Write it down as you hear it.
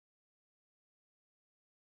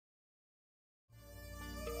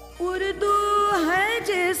उर्दू है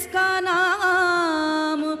जिसका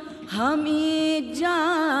नाम हम ही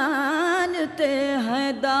जानते हैं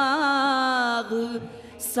दाग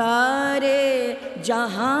सारे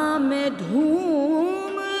जहां में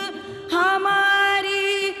धूम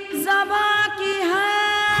हमारी ज़बां की है.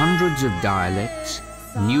 Hundreds of dialects,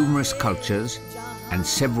 numerous cultures, and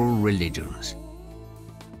several religions.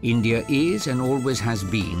 India is and always has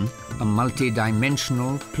been a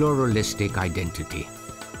multi-dimensional, pluralistic identity.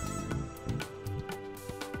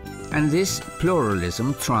 And this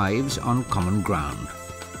pluralism thrives on common ground.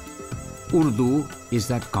 Urdu is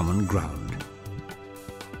that common ground.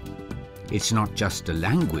 It's not just a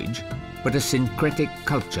language, but a syncretic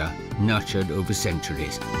culture nurtured over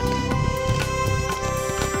centuries.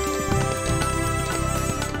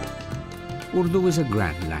 Urdu is a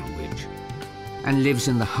grand language and lives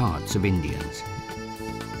in the hearts of Indians.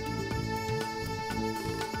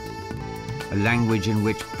 A language in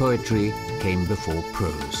which poetry came before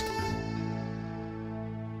prose.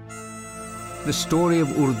 The story of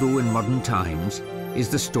Urdu in modern times is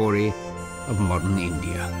the story of modern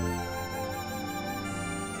India.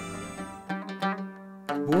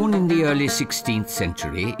 Born in the early 16th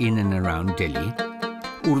century in and around Delhi,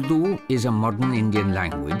 Urdu is a modern Indian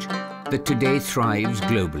language that today thrives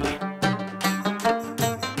globally.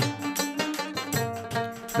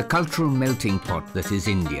 The cultural melting pot that is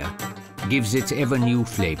India gives it ever new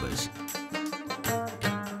flavors.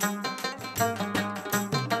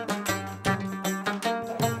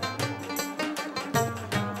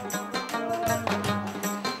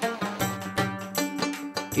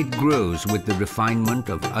 It grows with the refinement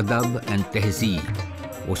of adab and tehzeeb,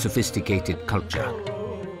 or sophisticated culture.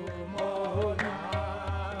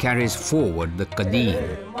 Carries forward the qadeem,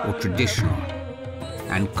 or traditional,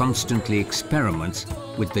 and constantly experiments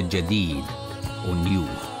with the jadeed, or new.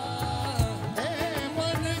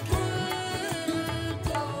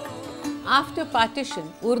 After partition,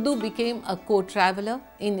 Urdu became a co-traveler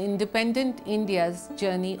in independent India's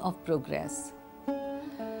journey of progress.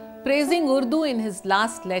 Praising Urdu in his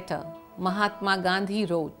last letter, Mahatma Gandhi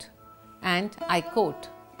wrote, and I quote,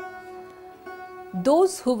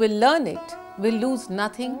 "Those who will learn it will lose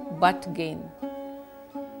nothing but gain."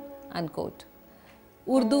 Unquote.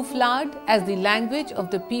 Urdu flowered as the language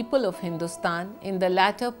of the people of Hindustan in the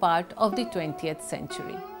latter part of the 20th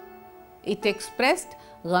century. It expressed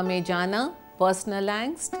gham-e-jana, personal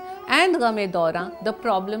angst, and gham-e-daura, the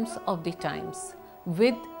problems of the times,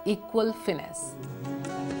 with equal finesse.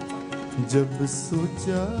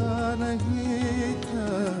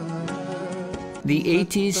 The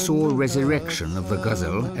 80s saw resurrection of the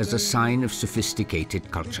ghazal as a sign of sophisticated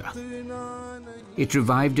culture. It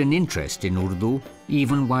revived an interest in Urdu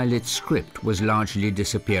even while its script was largely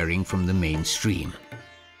disappearing from the mainstream.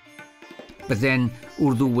 But then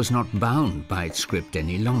Urdu was not bound by its script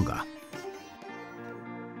any longer.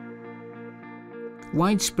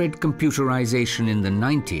 Widespread computerization in the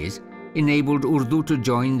 90s enabled Urdu to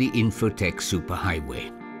join the infotech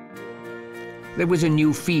superhighway. There was a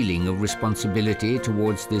new feeling of responsibility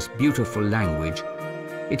towards this beautiful language.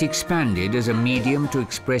 It expanded as a medium to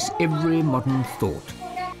express every modern thought,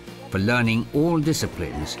 for learning all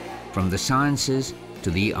disciplines, from the sciences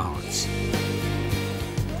to the arts.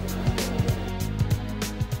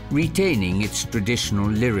 Retaining its traditional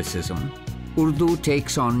lyricism, Urdu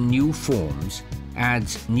takes on new forms,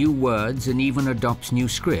 adds new words, and even adopts new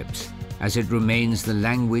scripts, as it remains the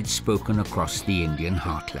language spoken across the Indian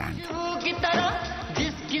heartland.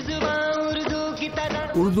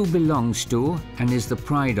 Urdu belongs to and is the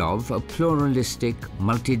pride of a pluralistic,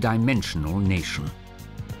 multi-dimensional nation.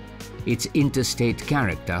 Its interstate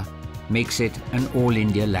character makes it an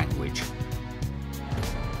all-India language.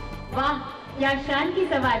 वाह, क्या शान की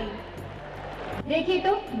सवारी! देखिए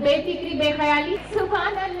तो, बेफिक्री, बेख्याली,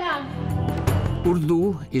 सुभान अल्लाह!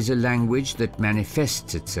 Urdu is a language that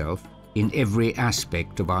manifests itself in every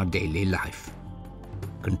aspect of our daily life,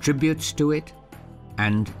 contributes to it,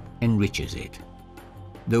 and enriches it.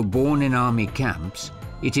 Though born in army camps,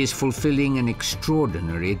 it is fulfilling an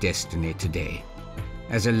extraordinary destiny today,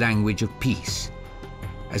 as a language of peace,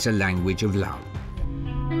 as a language of love.